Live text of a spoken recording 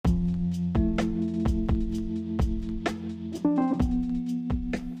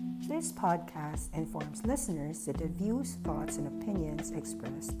podcast informs listeners that the views, thoughts, and opinions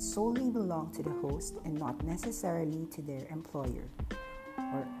expressed solely belong to the host and not necessarily to their employer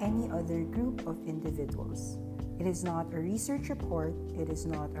or any other group of individuals. It is not a research report, it is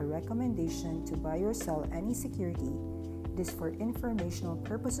not a recommendation to buy or sell any security. It is for informational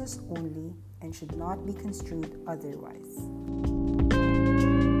purposes only and should not be construed otherwise.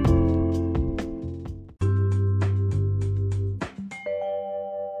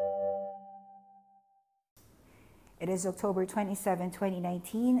 It is October 27,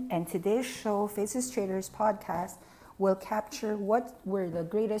 2019, and today's show, Faces Traders Podcast, will capture what were the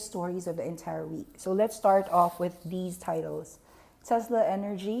greatest stories of the entire week. So let's start off with these titles. Tesla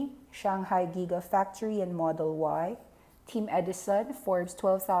Energy, Shanghai Gigafactory and Model Y, Team Edison forbes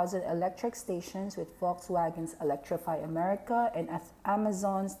 12,000 electric stations with Volkswagen's Electrify America, and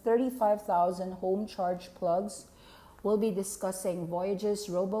Amazon's 35,000 home charge plugs. We'll be discussing Voyage's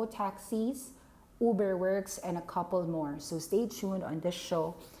robo-taxis, UberWorks, and a couple more. So stay tuned on this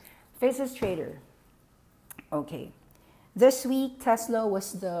show. Faces Trader. Okay. This week, Tesla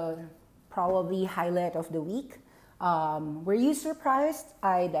was the probably highlight of the week. Were you surprised?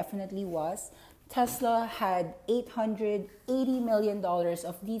 I definitely was. Tesla had $880 million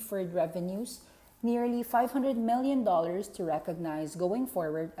of deferred revenues, nearly $500 million to recognize going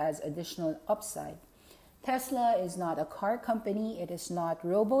forward as additional upside. Tesla is not a car company. It is not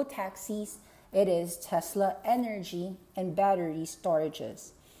robo-taxis. It is Tesla Energy and battery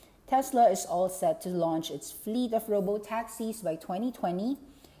storages. Tesla is all set to launch its fleet of robo-taxis by 2020.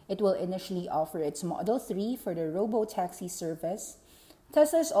 It will initially offer its Model 3 for the robo-taxi service.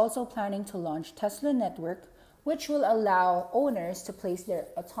 Tesla is also planning to launch Tesla Network, which will allow owners to place their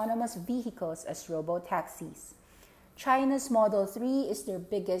autonomous vehicles as robo-taxis. China's Model 3 is their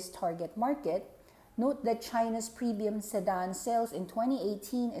biggest target market. Note that China's premium sedan sales in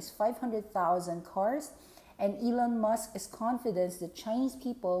 2018 is 500,000 cars, and Elon Musk is confident that Chinese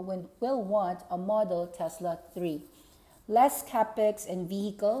people will want a model Tesla 3. Less capex in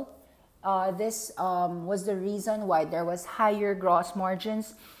vehicle. This was the reason why there was higher gross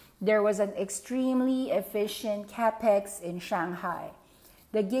margins. There was an extremely efficient capex in Shanghai.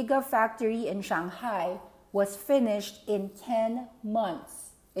 The Gigafactory in Shanghai was finished in 10 months.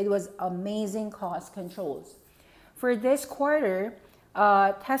 It was amazing cost controls. For this quarter,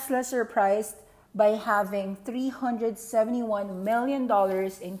 Tesla surprised by having $371 million in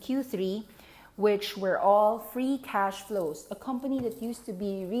Q3, which were all free cash flows. A company that used to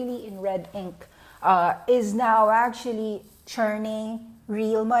be really in red ink is now actually churning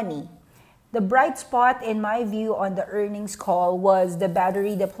real money. The bright spot, in my view, on the earnings call was the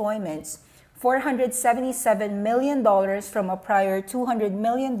battery deployments. $477 million from a prior $200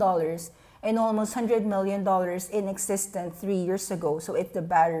 million and almost $100 million in existence 3 years ago. So it's the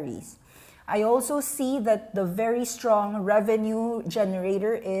batteries. I also see that the very strong revenue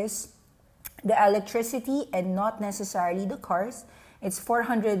generator is the electricity and not necessarily the cars. It's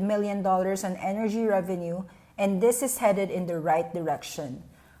 $400 million on energy revenue, and this is headed in the right direction.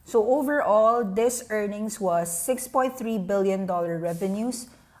 So overall, this earnings was $6.3 billion revenues,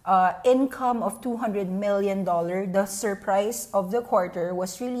 income of $200 million. The surprise of the quarter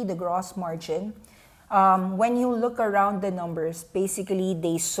was really the gross margin. When you look around the numbers, basically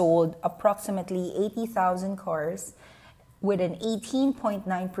they sold approximately 80,000 cars with an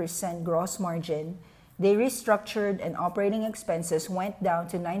 18.9% gross margin. They restructured and operating expenses went down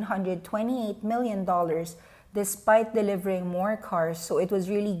to $928 million despite delivering more cars. So it was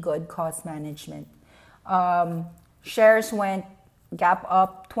really good cost management. Shares went gap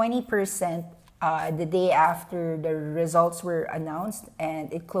up 20% the day after the results were announced,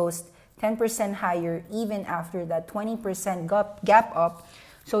 and it closed 10% higher even after that 20% gap up.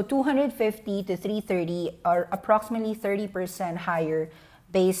 So 250 to 330 are approximately 30% higher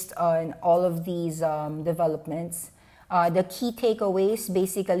based on all of these developments. The key takeaways,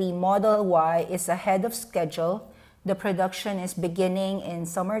 basically Model Y is ahead of schedule. The production is beginning in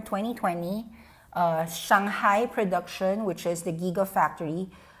summer 2020. Shanghai production, which is the Gigafactory,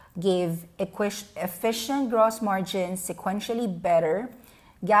 gave efficient gross margins sequentially better.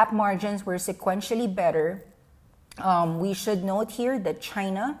 Gap margins were sequentially better. We should note here that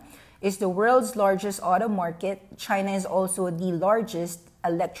China is the world's largest auto market. China is also the largest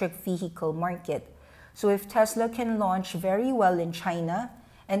electric vehicle market. So if Tesla can launch very well in China,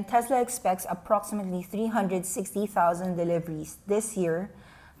 and Tesla expects approximately 360,000 deliveries this year,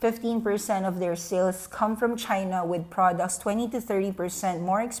 15% of their sales come from China, with products 20 to 30%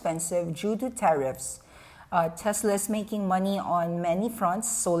 more expensive due to tariffs. Tesla is making money on many fronts: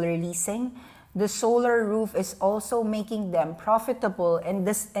 solar leasing, The solar roof is also making them profitable, and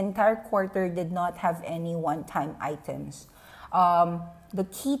this entire quarter did not have any one-time items. The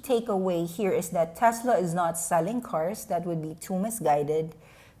key takeaway here is that Tesla is not selling cars. That would be too misguided.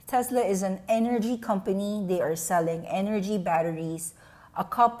 Tesla is an energy company. They are selling energy batteries. A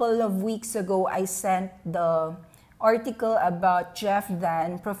couple of weeks ago, I sent the article about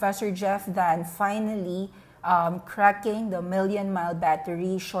Professor Jeff Dann finally cracking the million-mile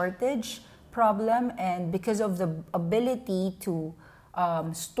battery shortage problem, and because of the ability to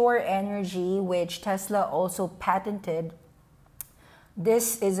store energy, which Tesla also patented.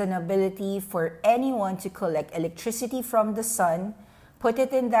 This is an ability for anyone to collect electricity from the sun, put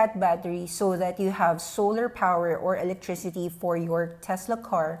it in that battery so that you have solar power or electricity for your Tesla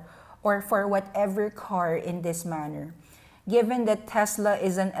car or for whatever car in this manner. Given that Tesla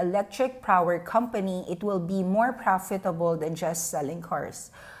is an electric power company, it will be more profitable than just selling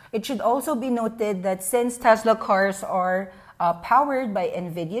cars. It should also be noted that since Tesla cars are powered by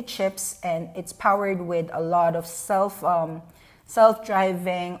NVIDIA chips and it's powered with a lot of self-driving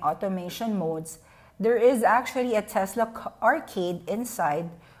automation modes, there is actually a Tesla arcade inside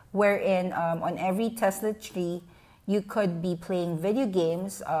wherein on every Tesla tree you could be playing video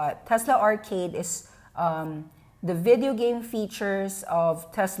games. Tesla Arcade is the video game features of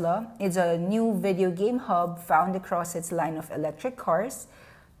Tesla. It's a new video game hub found across its line of electric cars.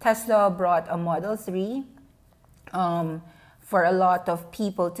 Tesla brought a Model 3 for a lot of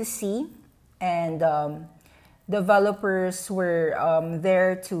people to see, and developers were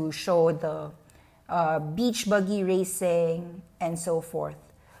there to show the beach buggy racing and so forth.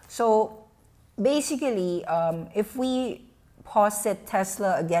 So basically, if we posit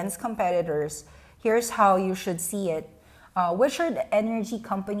Tesla against competitors, here's how you should see it. Which are the energy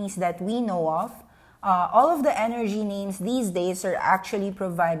companies that we know of? All of the energy names these days are actually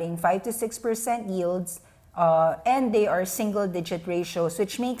providing 5 to 6% yields, and they are single-digit ratios,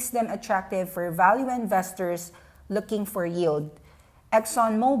 which makes them attractive for value investors looking for yield.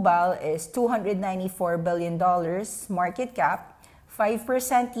 ExxonMobil is $294 billion market cap,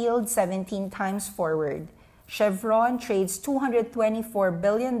 5% yield, 17 times forward. Chevron trades $224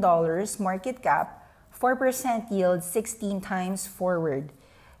 billion market cap, 4% yield, 16 times forward.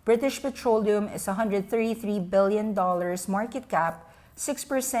 British Petroleum is $133 billion market cap,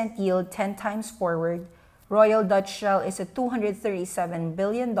 6% yield, 10 times forward. Royal Dutch Shell is a $237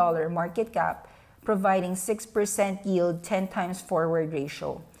 billion market cap, providing 6% yield, 10 times forward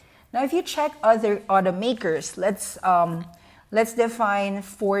ratio. Now, if you check other automakers, let's define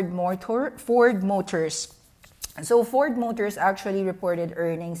Ford Motors. So Ford Motors actually reported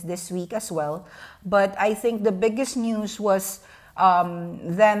earnings this week as well, but I think the biggest news was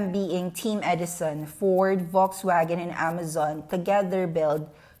them being Team Edison. Ford, Volkswagen, and Amazon together build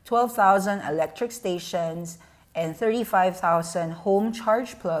 12,000 electric stations and 35,000 home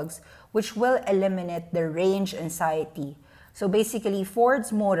charge plugs, which will eliminate the range anxiety. So basically,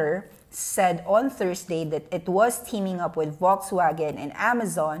 Ford's Motor said on Thursday that it was teaming up with Volkswagen and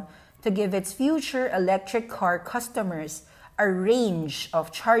Amazon to give its future electric car customers a range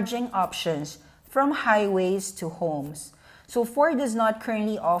of charging options from highways to homes. So Ford does not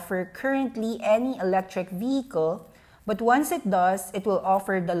currently offer any electric vehicle, but once it does, it will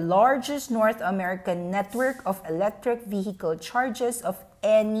offer the largest North American network of electric vehicle charges of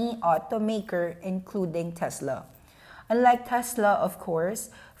any automaker, including Tesla. Unlike Tesla, of course,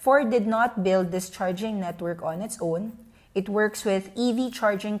 Ford did not build this charging network on its own. It works with EV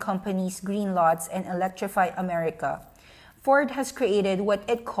charging companies Greenlots and Electrify America. Ford has created what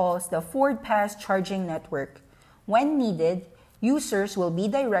it calls the Ford Pass charging network. When needed, users will be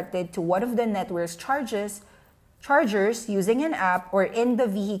directed to one of the network's chargers using an app or in the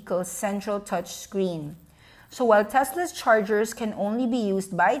vehicle's central touch screen. So while Tesla's chargers can only be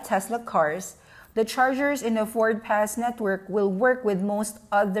used by Tesla cars, the chargers in the Ford Pass network will work with most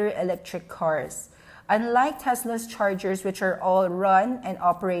other electric cars. Unlike Tesla's chargers, which are all run and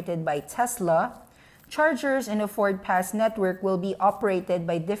operated by Tesla, chargers in the Ford Pass network will be operated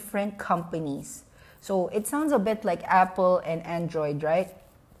by different companies. So it sounds a bit like Apple and Android, right?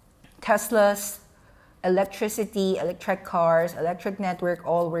 Tesla's electric cars, electric network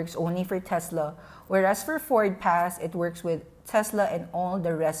all works only for Tesla, whereas for Ford Pass, it works with Tesla and all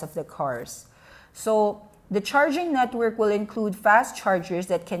the rest of the cars. So the charging network will include fast chargers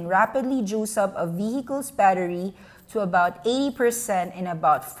that can rapidly juice up a vehicle's battery to about 80% in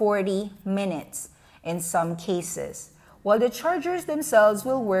about 40 minutes in some cases. While the chargers themselves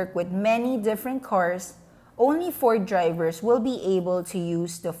will work with many different cars, only Ford drivers will be able to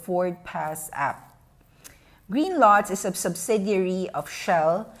use the Ford Pass app. Greenlots is a subsidiary of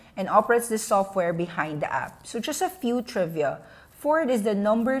Shell and operates the software behind the app. So just a few trivia. Ford is the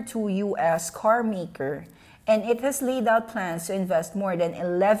 #2 U.S. car maker, and it has laid out plans to invest more than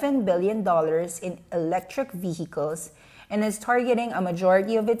 $11 billion in electric vehicles and is targeting a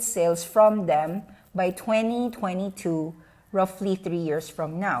majority of its sales from them by 2022, roughly 3 years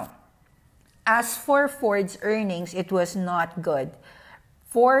from now. As for Ford's earnings, it was not good.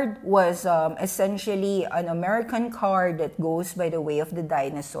 Ford was essentially an American car that goes by the way of the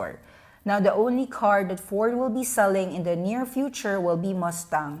dinosaur. Now, the only car that Ford will be selling in the near future will be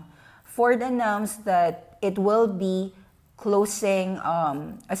Mustang. Ford announced that it will be closing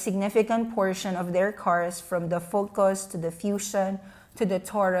a significant portion of their cars, from the Focus to the Fusion to the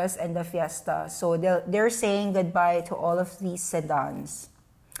Taurus and the Fiesta. So they're saying goodbye to all of these sedans.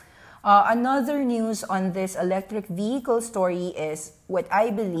 Another news on this electric vehicle story is what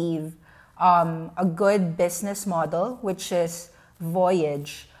I believe a good business model, which is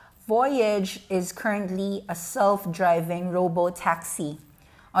Voyage. Voyage is currently a self-driving robo-taxi.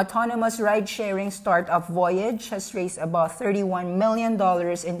 Autonomous ride-sharing startup Voyage has raised about $31 million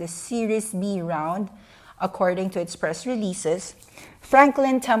in the Series B round, according to its press releases.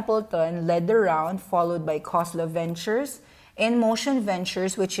 Franklin Templeton led the round, followed by Khosla Ventures, InMotion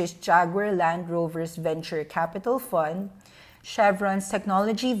Ventures, which is Jaguar Land Rover's venture capital fund, Chevron's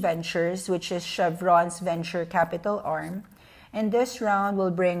Technology Ventures, which is Chevron's venture capital arm, and this round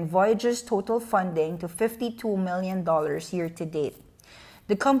will bring Voyage's total funding to $52 million year to date.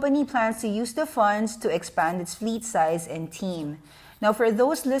 The company plans to use the funds to expand its fleet size and team. Now, for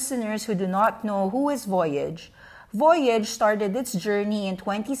those listeners who do not know who is Voyage, Voyage started its journey in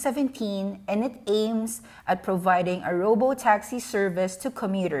 2017, and it aims at providing a robo-taxi service to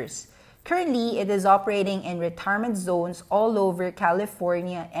commuters. Currently, it is operating in retirement zones all over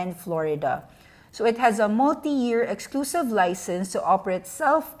California and Florida. So it has a multi-year exclusive license to operate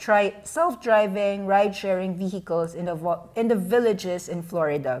self-driving ride-sharing vehicles in the villages in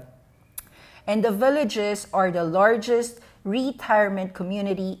Florida. And the villages are the largest retirement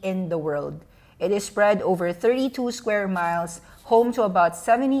community in the world. It is spread over 32 square miles, home to about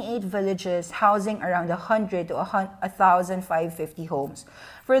 78 villages, housing around 100 to 1,550 homes.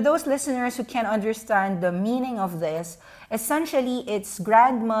 For those listeners who can't understand the meaning of this, essentially it's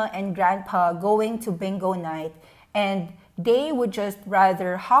grandma and grandpa going to bingo night, and they would just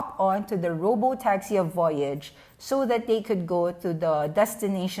rather hop on to the robo-taxi of Voyage so that they could go to the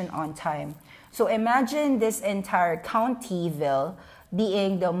destination on time. So imagine this entire countyville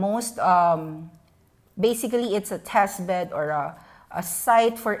being the most, basically it's a test bed or a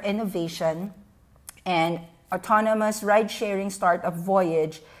site for innovation, and autonomous ride-sharing startup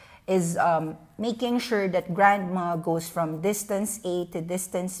Voyage is making sure that grandma goes from distance A to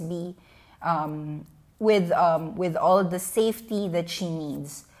distance B with all the safety that she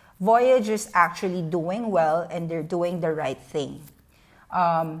needs. Voyage is actually doing well, and they're doing the right thing.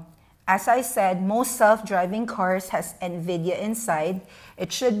 As I said, most self-driving cars has NVIDIA inside.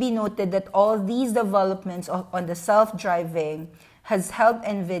 It should be noted that all these developments on the self-driving has helped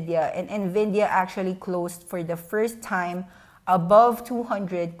NVIDIA, and NVIDIA actually closed for the first time above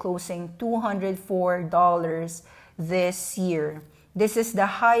 200, closing $204 this year. This is the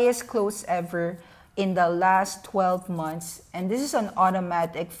highest close ever in the last 12 months, and this is an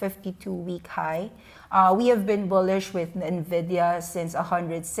automatic 52-week high. We have been bullish with NVIDIA since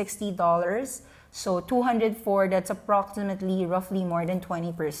 $160, so 204, that's approximately roughly more than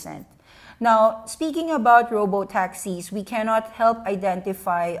 20%. Now, speaking about robo-taxis, we cannot help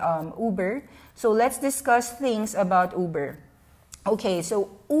identify Uber, so let's discuss things about Uber. Okay, so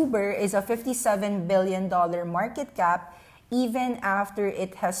Uber is a $57 billion market cap even after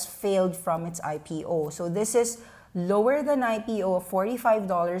it has failed from its IPO. So this is lower than IPO of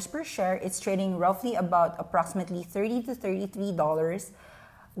 $45 per share. It's trading roughly about approximately $30 to $33.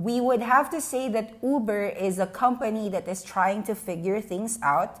 We would have to say that Uber is a company that is trying to figure things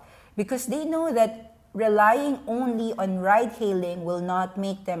out, because they know that relying only on ride-hailing will not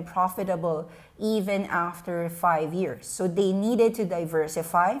make them profitable even after 5 years. So they needed to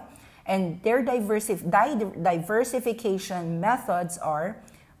diversify, and their diversification methods are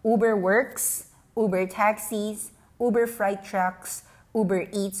Uber Works, Uber Taxis, Uber Freight Trucks, Uber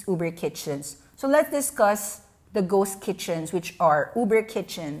Eats, Uber Kitchens. So let's discuss the ghost kitchens, which are Uber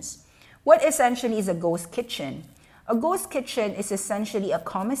Kitchens. What essentially is a ghost kitchen? A ghost kitchen is essentially a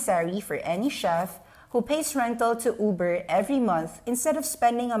commissary for any chef who pays rental to Uber every month instead of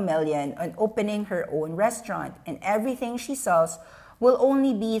spending $1 million on opening her own restaurant, and everything she sells will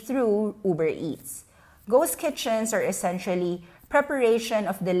only be through Uber Eats. Ghost kitchens are essentially preparation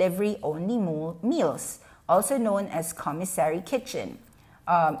of delivery-only meals. also known as commissary kitchen.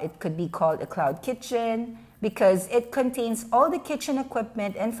 It could be called a cloud kitchen because it contains all the kitchen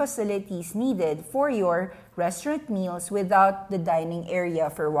equipment and facilities needed for your restaurant meals without the dining area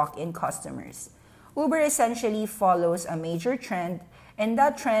for walk-in customers. Uber essentially follows a major trend, and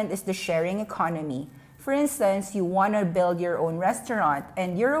that trend is the sharing economy. For instance, you want to build your own restaurant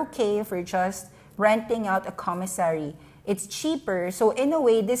and you're okay for just renting out a commissary. It's cheaper. So in a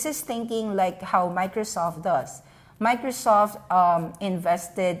way, this is thinking like how Microsoft does. Microsoft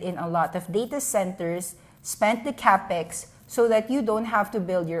invested in a lot of data centers, spent the capex so that you don't have to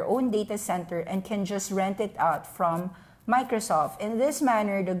build your own data center and can just rent it out from Microsoft. In this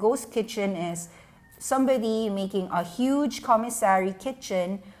manner, the ghost kitchen is somebody making a huge commissary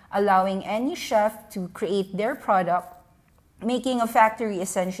kitchen, allowing any chef to create their product, making a factory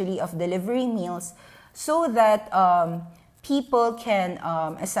essentially of delivery meals so that people can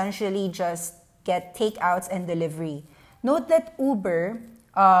essentially just get takeouts and delivery. Note that Uber,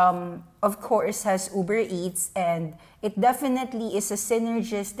 of course, has Uber Eats, and it definitely is a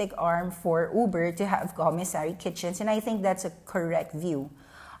synergistic arm for Uber to have commissary kitchens, and I think that's a correct view.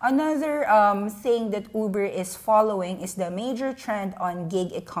 Another thing that Uber is following is the major trend on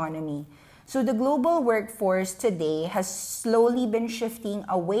gig economy. So the global workforce today has slowly been shifting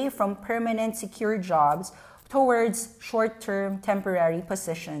away from permanent secure jobs towards short-term temporary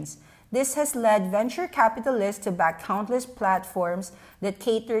positions. This has led venture capitalists to back countless platforms that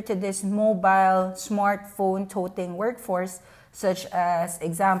cater to this mobile, smartphone-toting workforce, such as,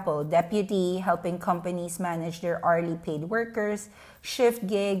 example, Deputy, helping companies manage their hourly paid workers; Shift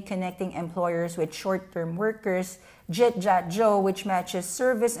Gig, connecting employers with short-term workers; Jit-Jat Joe, which matches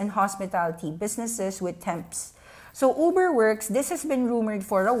service and hospitality businesses with temps. So Uber Works, this has been rumored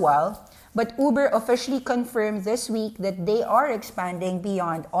for a while, but Uber officially confirmed this week that they are expanding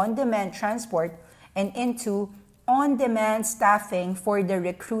beyond on-demand transport and into on-demand staffing for the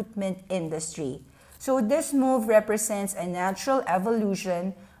recruitment industry. So this move represents a natural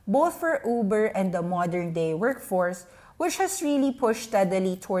evolution both for Uber and the modern-day workforce, which has really pushed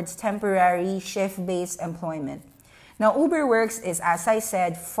steadily towards temporary shift-based employment. Now, UberWorks is, as I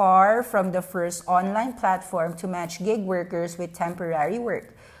said, far from the first online platform to match gig workers with temporary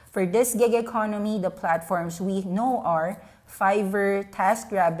work. For this gig economy, the platforms we know are Fiverr,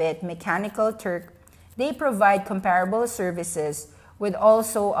 TaskRabbit, Mechanical Turk. They provide comparable services, with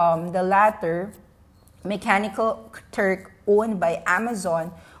also the latter, Mechanical Turk, owned by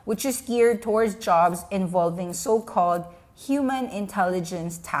Amazon, which is geared towards jobs involving so-called human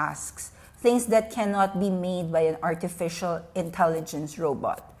intelligence tasks, things that cannot be made by an artificial intelligence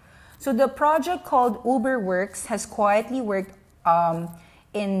robot. So the project called UberWorks has quietly worked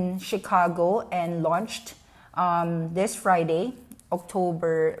in Chicago and launched this Friday.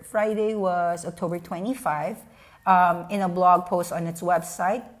 Friday was October 25. In a blog post on its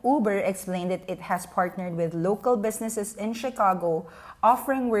website, Uber explained that it has partnered with local businesses in Chicago,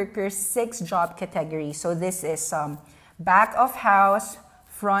 offering workers 6 job categories. So this is back of house,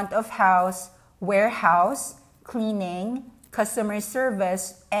 front of house, warehouse, cleaning, customer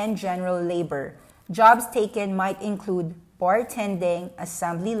service, and general labor. Jobs taken might include bartending,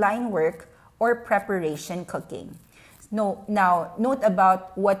 assembly line work, or preparation cooking. Now, note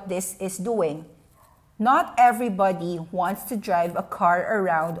about what this is doing. Not everybody wants to drive a car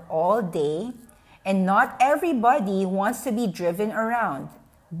around all day, and not everybody wants to be driven around.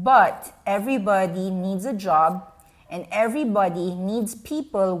 But everybody needs a job, and everybody needs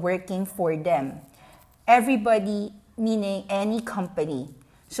people working for them. Everybody meaning any company.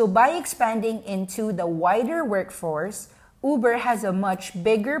 So by expanding into the wider workforce, Uber has a much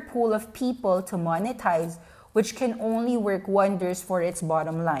bigger pool of people to monetize, which can only work wonders for its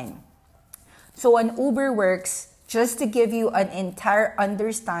bottom line. So on UberWorks, just to give you an entire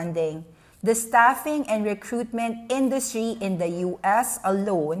understanding, the staffing and recruitment industry in the US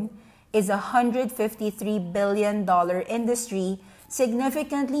alone is a $153 billion industry,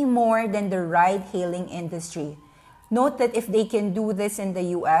 significantly more than the ride-hailing industry. Note that if they can do this in the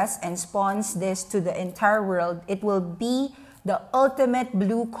US and spawns this to the entire world, it will be the ultimate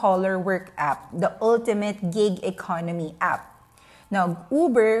blue-collar work app, the ultimate gig economy app. Now,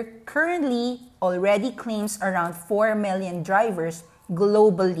 Uber currently already claims around 4 million drivers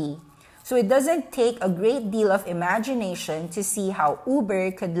globally. So it doesn't take a great deal of imagination to see how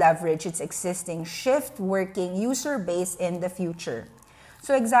Uber could leverage its existing shift working user base in the future.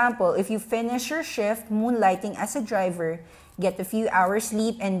 So example, if you finish your shift moonlighting as a driver, get a few hours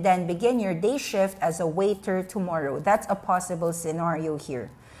sleep, and then begin your day shift as a waiter tomorrow. That's a possible scenario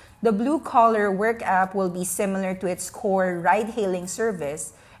here. The blue-collar work app will be similar to its core ride-hailing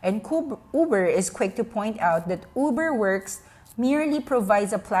service, And Uber is quick to point out that Uber Works merely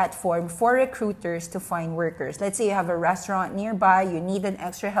provides a platform for recruiters to find workers. Let's say you have a restaurant nearby, you need an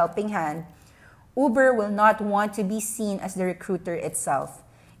extra helping hand. Uber will not want to be seen as the recruiter itself.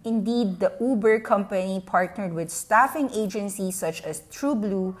 Indeed, the Uber company partnered with staffing agencies such as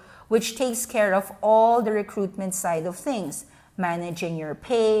TrueBlue, which takes care of all the recruitment side of things, managing your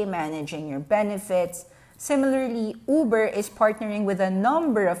pay, managing your benefits. Similarly, Uber is partnering with a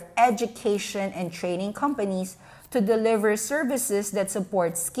number of education and training companies to deliver services that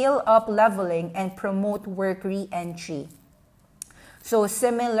support skill-up leveling and promote work re-entry. So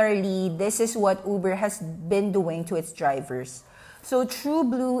similarly, this is what Uber has been doing to its drivers. So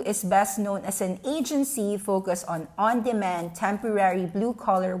TrueBlue is best known as an agency focused on on-demand, temporary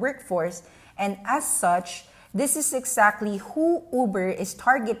blue-collar workforce, and as such, this is exactly who Uber is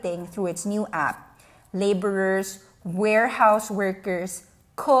targeting through its new app. Laborers, warehouse workers,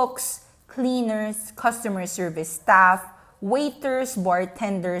 cooks, cleaners, customer service staff, waiters,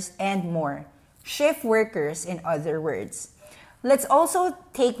 bartenders, and more. Shift workers, in other words. Let's also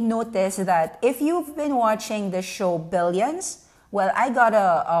take notice that if you've been watching the show Billions, well, I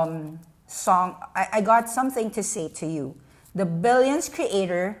got something to say to you. The Billions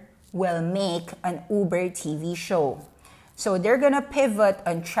creator will make an Uber TV show. So they're gonna pivot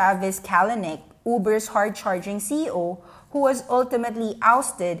on Travis Kalanick, Uber's hard-charging CEO, who was ultimately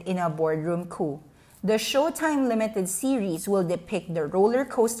ousted in a boardroom coup. The Showtime Limited series will depict the roller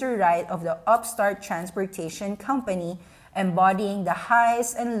coaster ride of the upstart transportation company, embodying the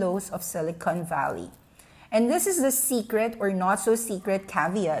highs and lows of Silicon Valley. And this is the secret or not so secret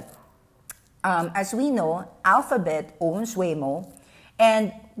caveat. As we know, Alphabet owns Waymo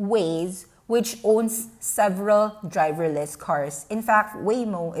and Waze, which owns several driverless cars. In fact,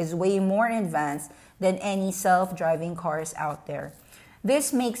 Waymo is way more advanced than any self-driving cars out there.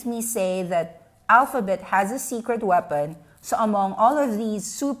 This makes me say that Alphabet has a secret weapon. So among all of these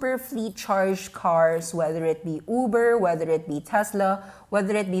super fleet charged cars, whether it be Uber, whether it be Tesla,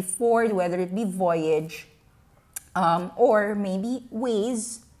 whether it be Ford, whether it be Voyage, or maybe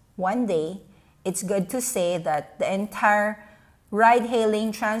Waze, one day, it's good to say that the entire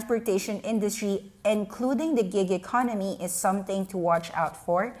ride-hailing transportation industry, including the gig economy, is something to watch out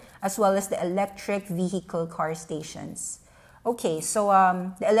for, as well as the electric vehicle car stations. Okay, so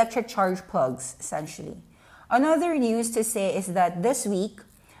the electric charge plugs, essentially. Another news to say is that this week,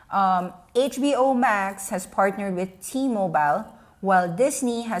 HBO Max has partnered with T-Mobile, while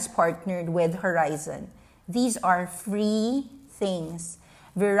Disney has partnered with Verizon. These are free things.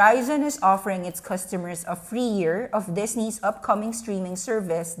 Verizon is offering its customers a free year of Disney's upcoming streaming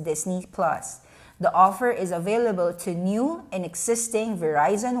service, Disney+. The offer is available to new and existing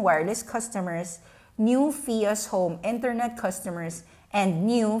Verizon wireless customers, new Fios Home Internet customers, and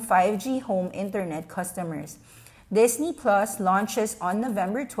new 5G home internet customers. Disney Plus launches on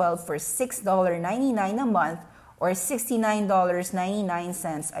November 12 for $6.99 a month or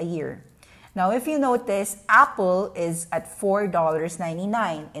 $69.99 a year. Now, if you notice, Apple is at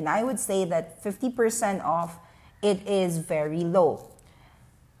 $4.99, and I would say that 50% off, it is very low.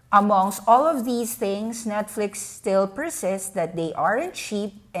 Amongst all of these things, Netflix still persists that they aren't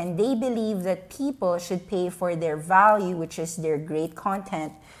cheap, and they believe that people should pay for their value, which is their great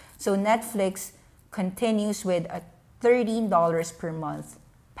content. So Netflix continues with a $13 per month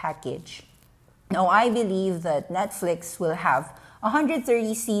package. Now, I believe that Netflix will have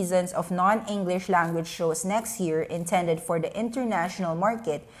 130 seasons of non-English language shows next year intended for the international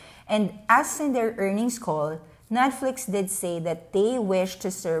market. And as in their earnings call, Netflix did say that they wish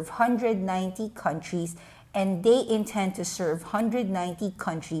to serve 190 countries, and they intend to serve 190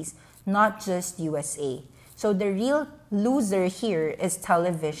 countries, not just USA. So the real loser here is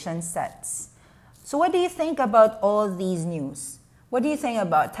television sets. So what do you think about all these news? What do you think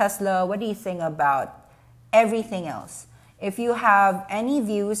about Tesla? What do you think about everything else? If you have any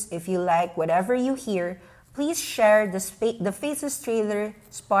views, if you like whatever you hear, please share the Faces Trailer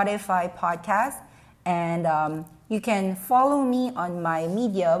Spotify podcast. And you can follow me on my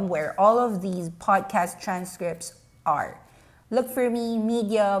Medium, where all of these podcast transcripts are. Look for me,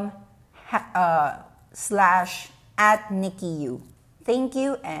 Medium / @NikkiU. Thank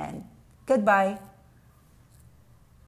you and goodbye.